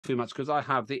too much because I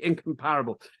have the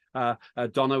incomparable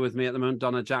Donna with me at the moment,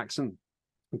 Donna Jackson.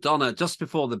 Donna, just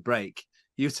before the break,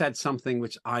 you said something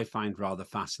which I find rather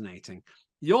fascinating.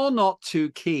 You're not too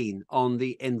keen on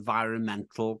the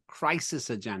environmental crisis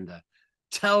agenda.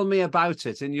 Tell me about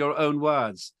it in your own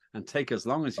words and take as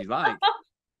long as you like.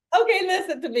 Okay,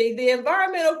 listen to me. The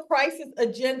environmental crisis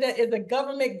agenda is a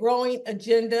government growing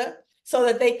agenda so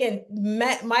that they can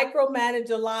micromanage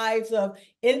the lives of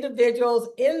individuals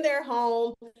in their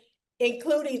home,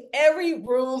 including every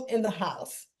room in the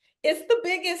house. It's the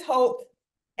biggest hope,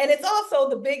 and it's also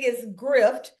the biggest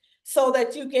grift so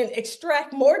that you can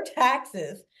extract more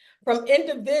taxes from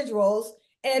individuals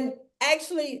and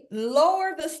actually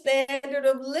lower the standard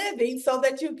of living so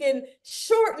that you can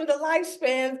shorten the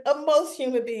lifespan of most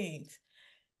human beings.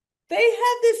 They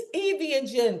have this EV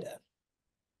agenda.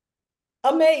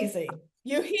 Amazing.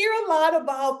 You hear a lot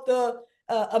about the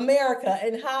America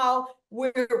and how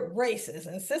we're racist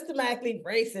and systematically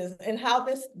racist and how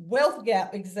this wealth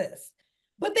gap exists.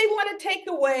 But they want to take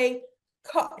away,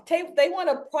 they want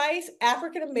to price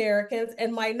African Americans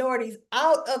and minorities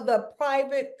out of the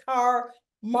private car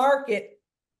market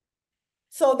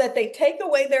so that they take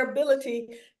away their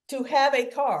ability to have a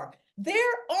car. Their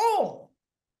own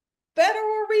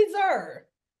Federal Reserve,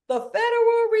 the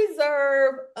Federal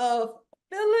Reserve of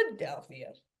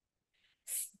Philadelphia,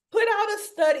 put out a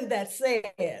study that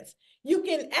says you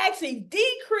can actually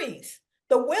decrease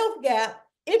the wealth gap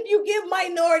if you give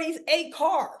minorities a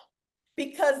car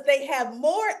because they have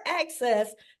more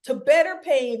access to better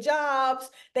paying jobs.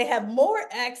 They have more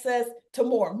access to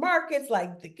more markets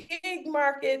like the gig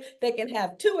market. They can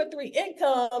have 2 or 3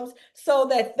 incomes so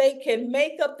that they can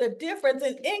make up the difference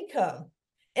in income.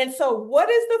 And so what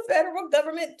does the federal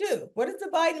government do? What does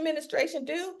the Biden administration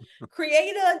do?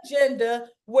 Create an agenda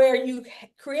where you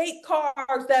create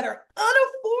cars that are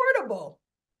unaffordable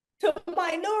to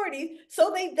minorities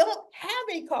so they don't have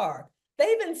a car.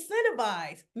 They've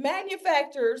incentivized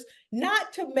manufacturers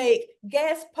not to make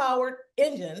gas-powered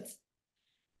engines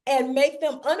and make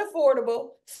them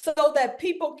unaffordable so that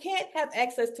people can't have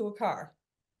access to a car.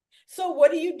 So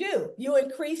what do? You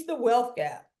increase the wealth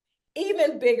gap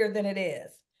even bigger than it is.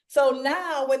 So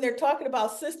now when they're talking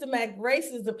about systematic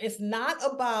racism, it's not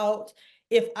about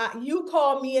if you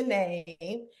call me a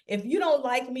name, if you don't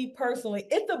like me personally,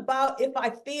 it's about if I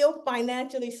feel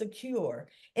financially secure.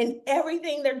 And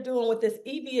everything they're doing with this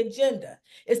EV agenda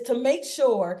is to make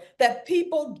sure that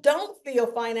people don't feel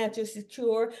financially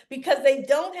secure because they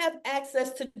don't have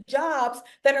access to jobs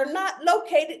that are not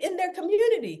located in their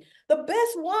community. The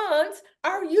best ones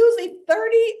are usually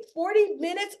 30, 40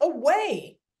 minutes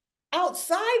away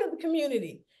outside of the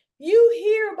community. You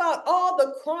hear about all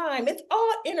the crime, it's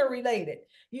all interrelated.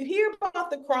 You hear about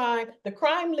the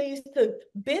crime leads to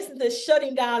business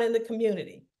shutting down in the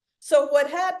community. So what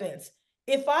happens?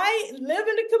 If I live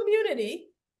in the community,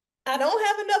 I don't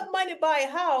have enough money to buy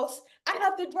a house, I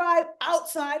have to drive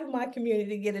outside of my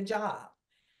community to get a job.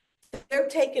 They're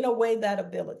taking away that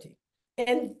ability.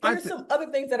 And there's some other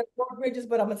things that are more bridges,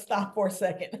 but I'm gonna stop for a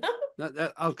second.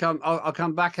 I'll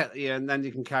come back at you and then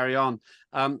you can carry on.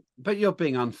 But you're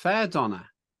being unfair, Donna.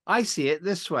 I see it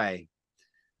this way.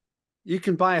 You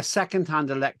can buy a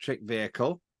second-hand electric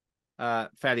vehicle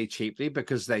fairly cheaply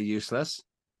because they're useless,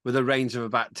 with a range of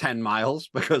about 10 miles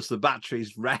because the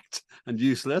battery's wrecked and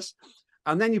useless.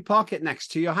 And then you park it next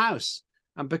to your house.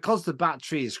 And because the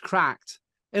battery is cracked,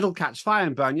 it'll catch fire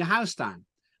and burn your house down.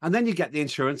 And then you get the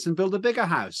insurance and build a bigger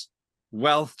house.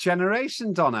 Wealth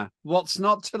generation, Donna. What's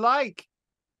not to like?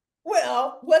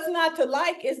 Well, what's not to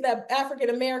like is that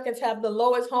African Americans have the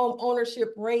lowest home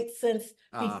ownership rate since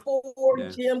before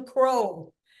Jim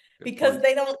Crow. Because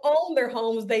they don't own their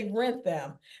homes, they rent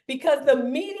them. Because the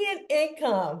median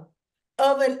income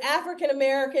of an African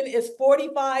American is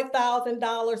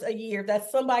 $45,000 a year.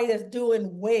 That's somebody that's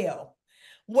doing well.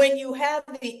 When you have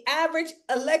the average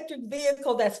electric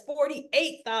vehicle that's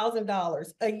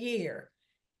 $48,000 a year.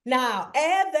 Now,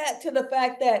 add that to the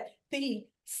fact that the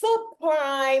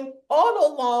subprime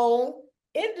auto loan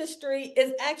industry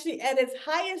is actually at its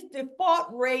highest default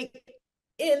rate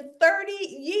in 30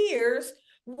 years,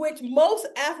 which most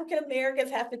African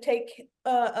Americans have to take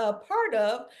a part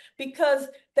of because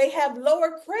they have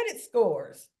lower credit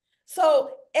scores.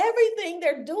 So everything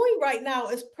they're doing right now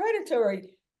is predatory.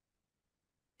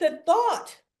 The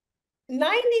thought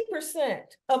 90%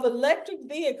 of electric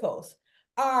vehicles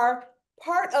are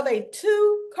part of a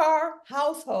 2-car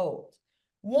household.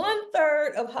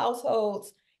 1/3 of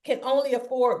households can only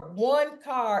afford 1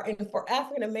 car, and for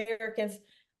African Americans,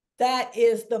 that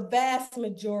is the vast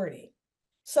majority.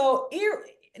 So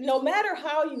no matter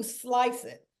how you slice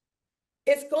it,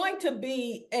 it's going to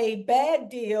be a bad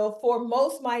deal for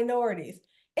most minorities.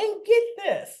 And get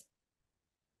this,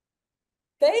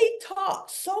 they talk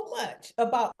so much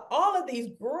about all of these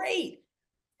great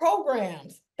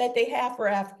programs that they have for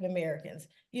African Americans.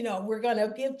 You know, we're going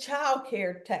to give child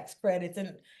care tax credits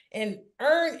and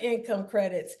earn income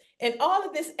credits and all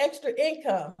of this extra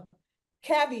income.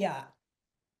 Caveat,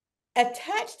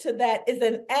 attached to that is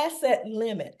an asset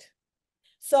limit.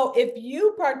 So if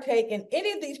you partake in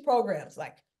any of these programs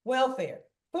like welfare,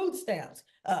 food stamps,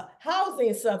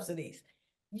 housing subsidies,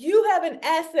 you have an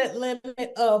asset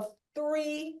limit of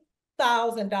 $3,000.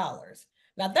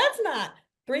 Now that's not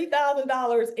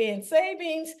 $3,000 in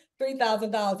savings,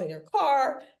 $3,000 in your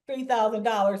car,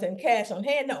 $3,000 in cash on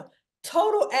hand. No,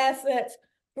 total assets,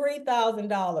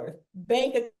 $3,000.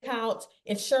 Bank accounts,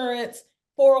 insurance,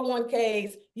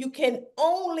 401ks, you can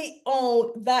only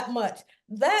own that much.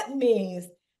 That means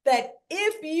that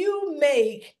if you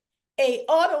make a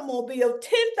automobile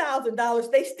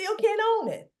 $10,000, they still can't own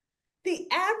it. The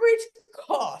average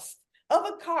cost of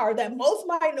a car that most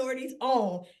minorities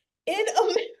own in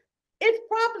America is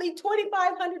probably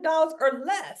 $2,500 or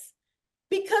less,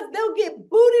 because they'll get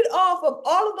booted off of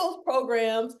all of those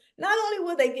programs. Not only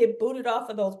will they get booted off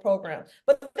of those programs,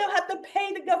 but they'll have to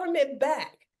pay the government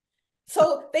back.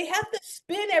 So they have to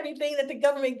spend everything that the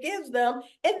government gives them,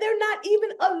 and they're not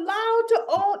even allowed to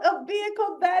own a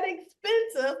vehicle that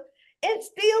expensive and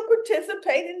still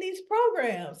participate in these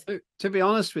programs. To be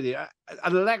honest with you,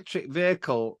 an electric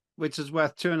vehicle, which is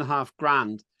worth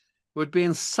 $2,500, would be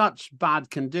in such bad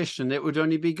condition, it would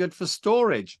only be good for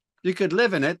storage. You could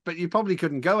live in it, but you probably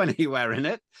couldn't go anywhere in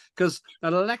it, because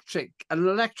an electric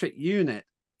unit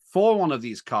for one of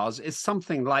these cars is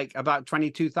something like about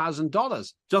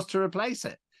 $22,000 just to replace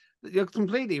it. You're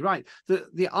completely right.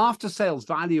 The after sales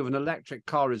value of an electric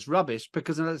car is rubbish,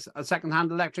 because a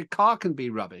second-hand electric car can be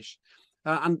rubbish.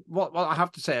 And what I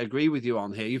have to say, I agree with you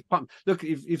on here.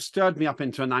 You've stirred me up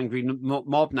into an angry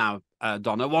mob now,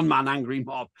 Donna, one-man angry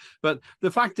mob. But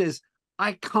the fact is,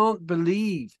 I can't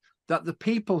believe that the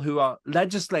people who are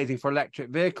legislating for electric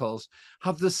vehicles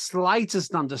have the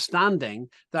slightest understanding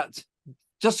that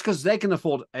just because they can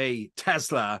afford a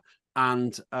Tesla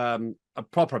and a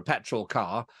proper petrol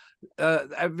car,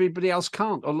 everybody else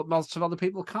can't, or lots of other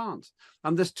people can't.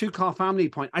 And this two-car family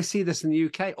point, I see this in the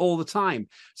UK all the time.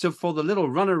 So for the little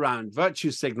runaround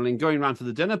virtue signaling, going around for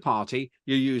the dinner party,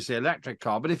 you use the electric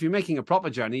car. But if you're making a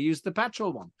proper journey, use the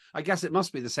petrol one. I guess it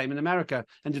must be the same in America,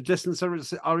 and the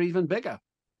distances are even bigger.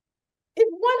 It's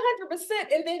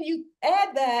 100%. And then you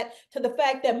add that to the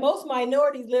fact that most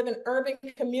minorities live in urban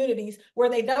communities where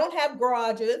they don't have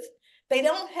garages. They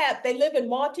live in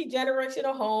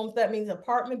multi-generational homes. That means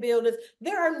apartment buildings.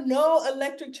 There are no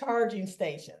electric charging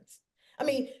stations. I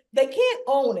mean, they can't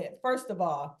own it, first of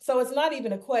all. So it's not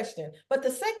even a question. But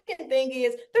the second thing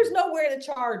is there's nowhere to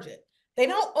charge it. They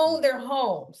don't own their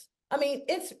homes. I mean,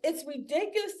 it's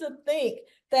ridiculous to think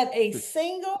that a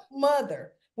single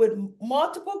mother with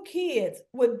multiple kids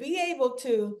would be able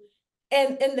to,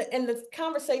 and the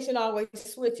conversation always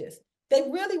switches. They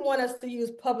really want us to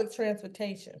use public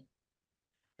transportation,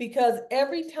 because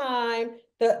every time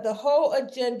the whole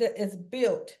agenda is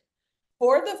built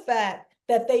for the fact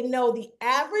that they know the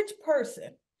average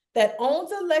person that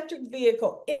owns an electric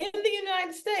vehicle in the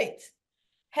United States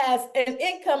has an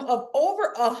income of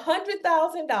over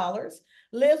 $100,000,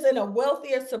 lives in a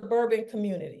wealthier suburban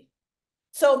community.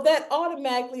 So that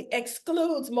automatically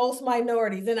excludes most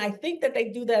minorities. And I think that they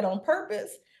do that on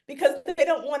purpose because they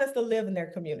don't want us to live in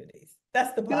their communities.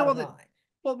 That's the bottom line.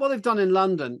 What they've done in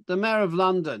London, the mayor of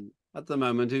London at the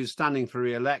moment, who's standing for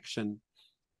re-election,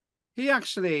 he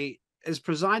actually is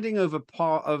presiding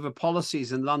over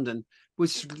policies in London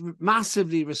which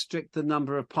massively restrict the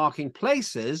number of parking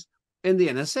places in the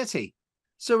inner city.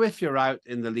 So if you're out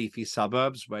in the leafy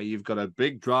suburbs where you've got a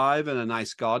big drive and a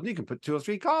nice garden, you can put 2 or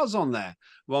 3 cars on there.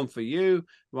 One for you,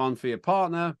 one for your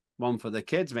partner, one for the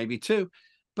kids, maybe 2.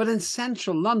 But in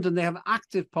central London, they have an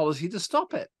active policy to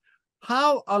stop it.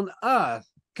 How on earth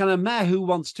can a mayor who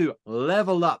wants to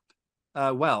level up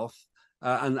wealth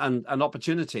and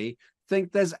opportunity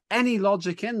think there's any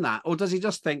logic in that? Or does he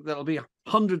just think there'll be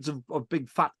hundreds of big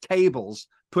fat cables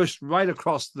pushed right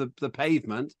across the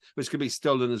pavement, which could be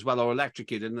stolen as well or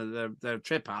electrocuted, and they're a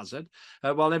trip hazard,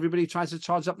 while everybody tries to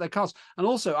charge up their cars? And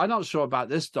also, I'm not sure about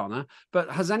this, Donna,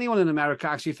 but has anyone in America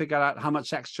actually figured out how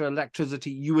much extra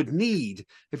electricity you would need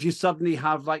if you suddenly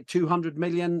have like 200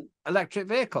 million electric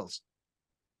vehicles?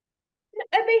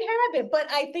 And they haven't, but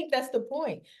I think that's the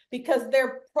point, because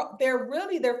their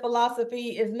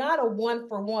philosophy is not a one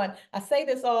for one. I say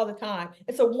this all the time.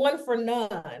 It's a one for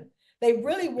none. They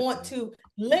really want to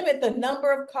limit the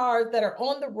number of cars that are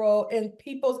on the road and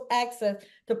people's access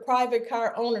to private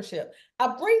car ownership. I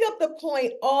bring up the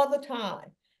point all the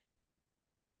time.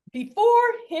 Before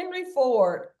Henry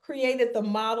Ford created the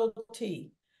Model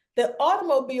T, the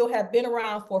automobile had been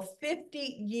around for 50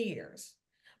 years.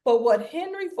 But what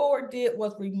Henry Ford did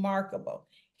was remarkable.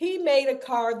 He made a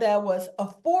car that was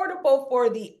affordable for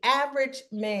the average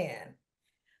man.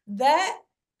 That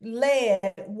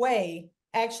way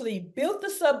actually built the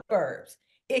suburbs.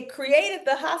 It created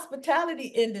the hospitality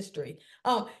industry.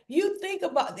 You think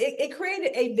about it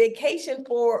created a vacation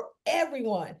for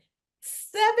everyone.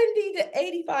 70 to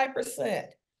 85%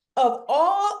 of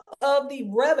all of the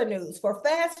revenues for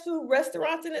fast food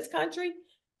restaurants in this country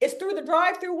is through the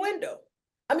drive-through window.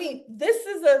 I mean, this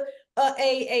is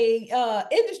a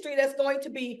industry that's going to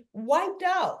be wiped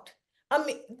out. I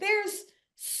mean, there's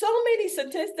so many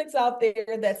statistics out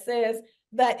there that says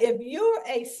that if you're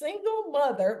a single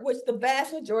mother, which the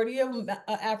vast majority of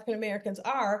African Americans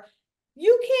are,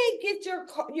 you can't get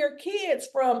your kids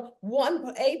from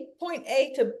point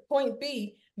A to point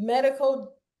B,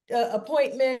 medical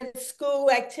appointments, school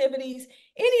activities,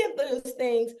 any of those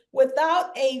things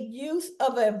without a use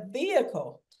of a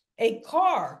vehicle, a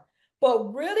car.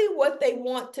 But really what they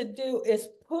want to do is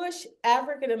push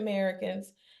African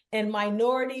Americans and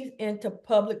minorities into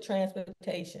public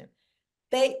transportation.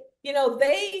 They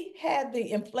had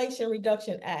the Inflation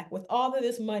Reduction Act with all of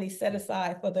this money set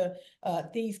aside for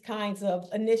these kinds of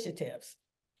initiatives.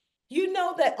 You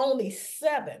know that only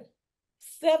seven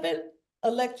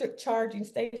electric charging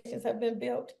stations have been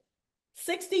built.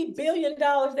 $60 billion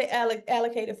they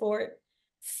allocated for it.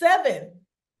 Seven.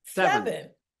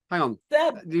 Hang on.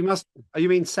 Seven. You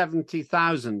mean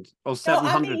 70,000 or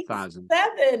 700,000? No, I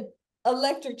mean 7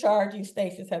 electric charging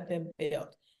stations have been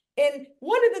built. And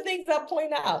one of the things I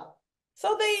point out,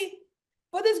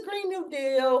 for this Green New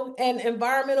Deal and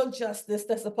environmental justice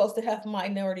that's supposed to have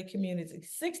minority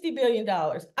communities, $60 billion.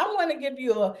 I want to give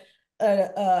you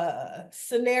a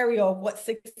scenario of what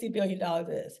 $60 billion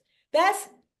is. That's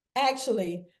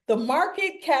actually the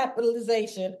market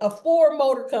capitalization of Ford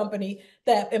Motor Company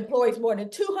that employs more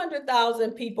than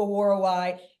 200,000 people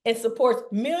worldwide and supports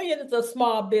millions of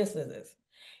small businesses.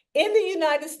 In the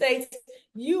United States,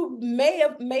 you may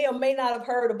or may not have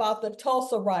heard about the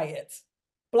Tulsa riots,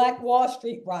 Black Wall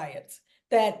Street riots,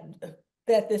 that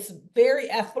this very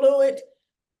affluent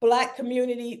Black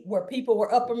community where people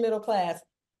were upper middle class.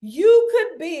 You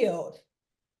could build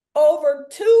over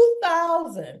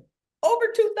 2,000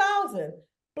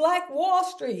 Black Wall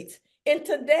Streets in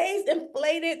today's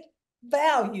inflated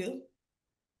value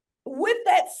with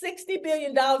that $60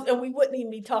 billion, and we wouldn't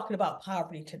even be talking about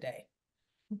poverty today.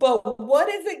 But what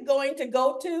is it going to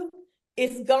go to?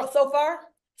 It's gone so far,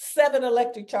 7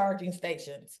 electric charging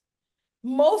stations.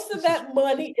 Most of that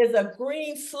money is a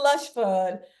green slush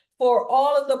fund for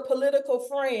all of the political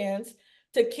friends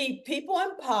to keep people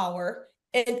in power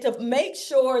and to make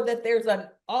sure that there's an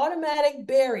automatic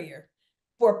barrier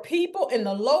for people in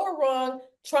the lower rung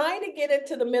trying to get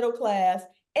into the middle class,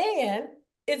 and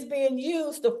it's being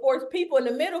used to force people in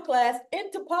the middle class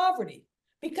into poverty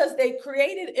because they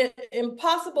created an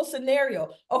impossible scenario.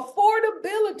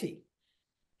 Affordability.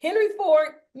 Henry Ford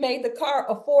made the car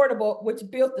affordable, which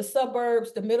built the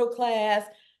suburbs, the middle class,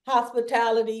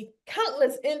 hospitality,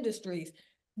 countless industries.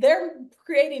 They're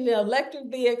creating an electric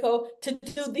vehicle to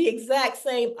do the exact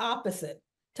same opposite,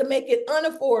 to make it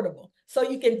unaffordable, so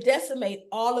you can decimate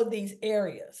all of these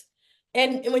areas.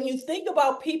 And when you think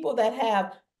about people that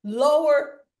have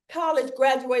lower college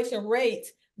graduation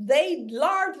rates, they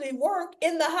largely work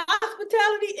in the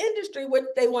hospitality industry, which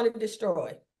they want to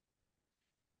destroy.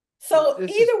 So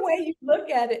either way you look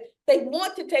at it, they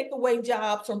want to take away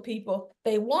jobs from people.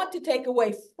 They want to take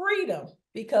away freedom,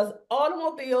 because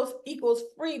automobiles equals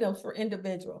freedom for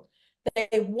individuals.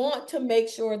 They want to make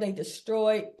sure they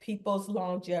destroy people's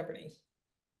longevity.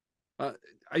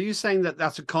 Are you saying that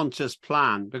that's a conscious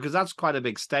plan? Because that's quite a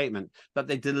big statement, that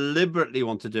they deliberately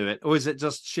want to do it. Or is it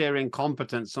just sheer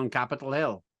incompetence on Capitol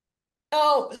Hill?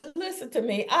 Oh, listen to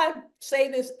me. I say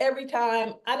this every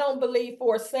time. I don't believe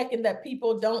for a second that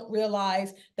people don't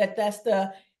realize that that's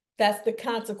the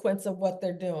consequence of what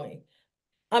they're doing.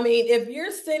 I mean, if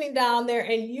you're sitting down there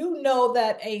and you know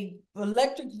that a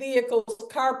electric vehicle's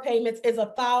car payments is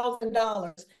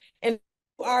 $1,000 and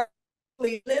you are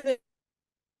living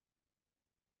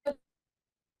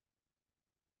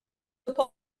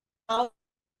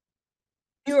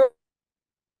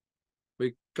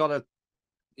We gotta,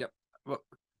 yep.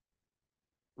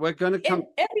 We're going to come.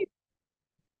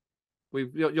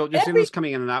 Your signal's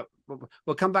coming in and out.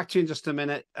 We'll come back to you in just a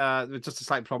minute. With just a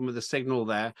slight problem with the signal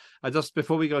there. Just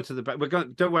before we go to the break,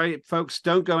 don't worry, folks,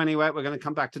 don't go anywhere. We're going to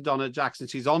come back to Donna Jackson.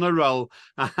 She's on a roll.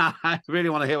 I really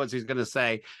want to hear what she's going to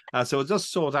say. So we'll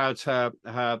just sort out her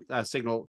signal